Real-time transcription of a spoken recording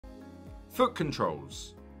Foot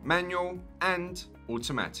controls, manual and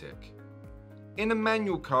automatic. In a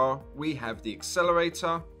manual car, we have the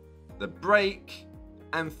accelerator, the brake,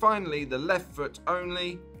 and finally the left foot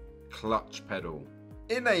only clutch pedal.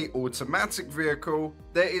 In a automatic vehicle,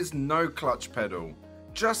 there is no clutch pedal,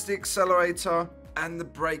 just the accelerator and the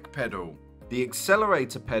brake pedal. The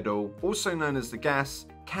accelerator pedal, also known as the gas,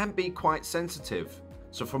 can be quite sensitive.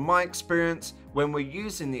 So from my experience, when we're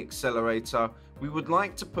using the accelerator, we would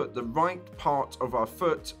like to put the right part of our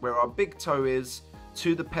foot where our big toe is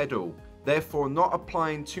to the pedal, therefore not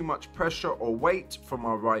applying too much pressure or weight from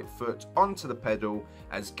our right foot onto the pedal,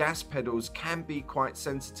 as gas pedals can be quite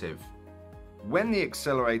sensitive. When the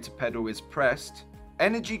accelerator pedal is pressed,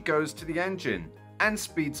 energy goes to the engine and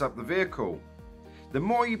speeds up the vehicle. The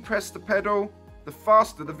more you press the pedal, the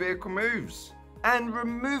faster the vehicle moves. And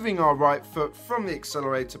removing our right foot from the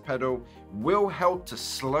accelerator pedal will help to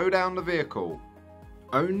slow down the vehicle.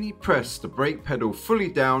 Only press the brake pedal fully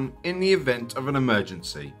down in the event of an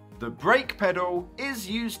emergency. The brake pedal is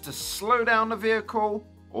used to slow down the vehicle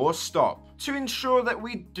or stop. To ensure that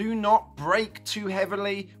we do not brake too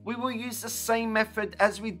heavily, we will use the same method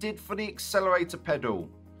as we did for the accelerator pedal,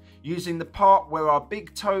 using the part where our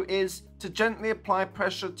big toe is to gently apply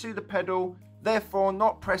pressure to the pedal, therefore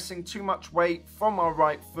not pressing too much weight from our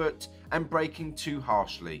right foot and braking too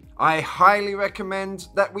harshly. I highly recommend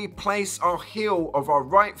that we place our heel of our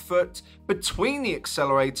right foot between the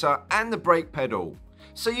accelerator and the brake pedal,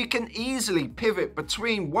 so you can easily pivot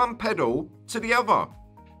between one pedal to the other.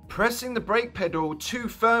 Pressing the brake pedal too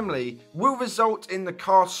firmly will result in the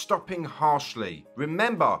car stopping harshly.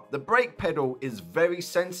 Remember, the brake pedal is very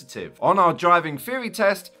sensitive. On our driving theory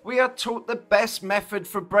test, we are taught the best method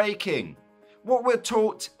for braking. What we're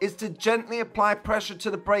taught is to gently apply pressure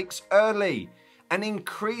to the brakes early and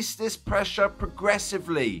increase this pressure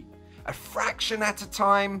progressively, a fraction at a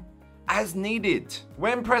time as needed.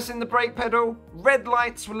 When pressing the brake pedal, red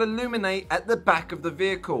lights will illuminate at the back of the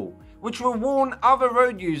vehicle, which will warn other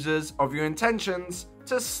road users of your intentions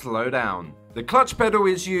to slow down. The clutch pedal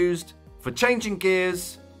is used for changing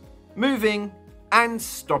gears, moving and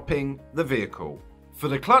stopping the vehicle. For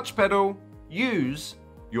the clutch pedal, use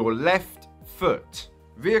your left foot.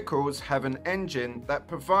 Vehicles have an engine that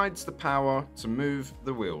provides the power to move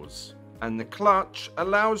the wheels, and the clutch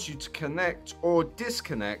allows you to connect or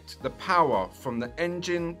disconnect the power from the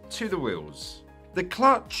engine to the wheels. The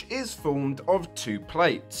clutch is formed of two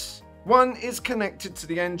plates. One is connected to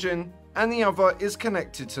the engine and the other is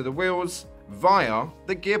connected to the wheels via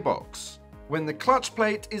the gearbox. When the clutch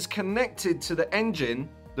plate is connected to the engine,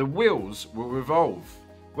 the wheels will revolve.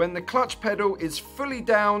 When the clutch pedal is fully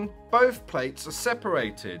down, both plates are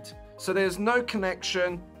separated, so there's no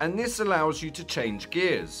connection, and this allows you to change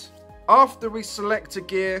gears. After we select a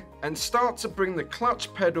gear and start to bring the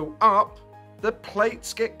clutch pedal up, the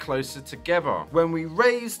plates get closer together. When we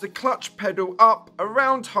raise the clutch pedal up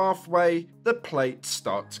around halfway, the plates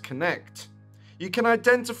start to connect. You can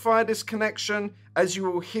identify this connection as you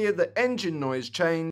will hear the engine noise change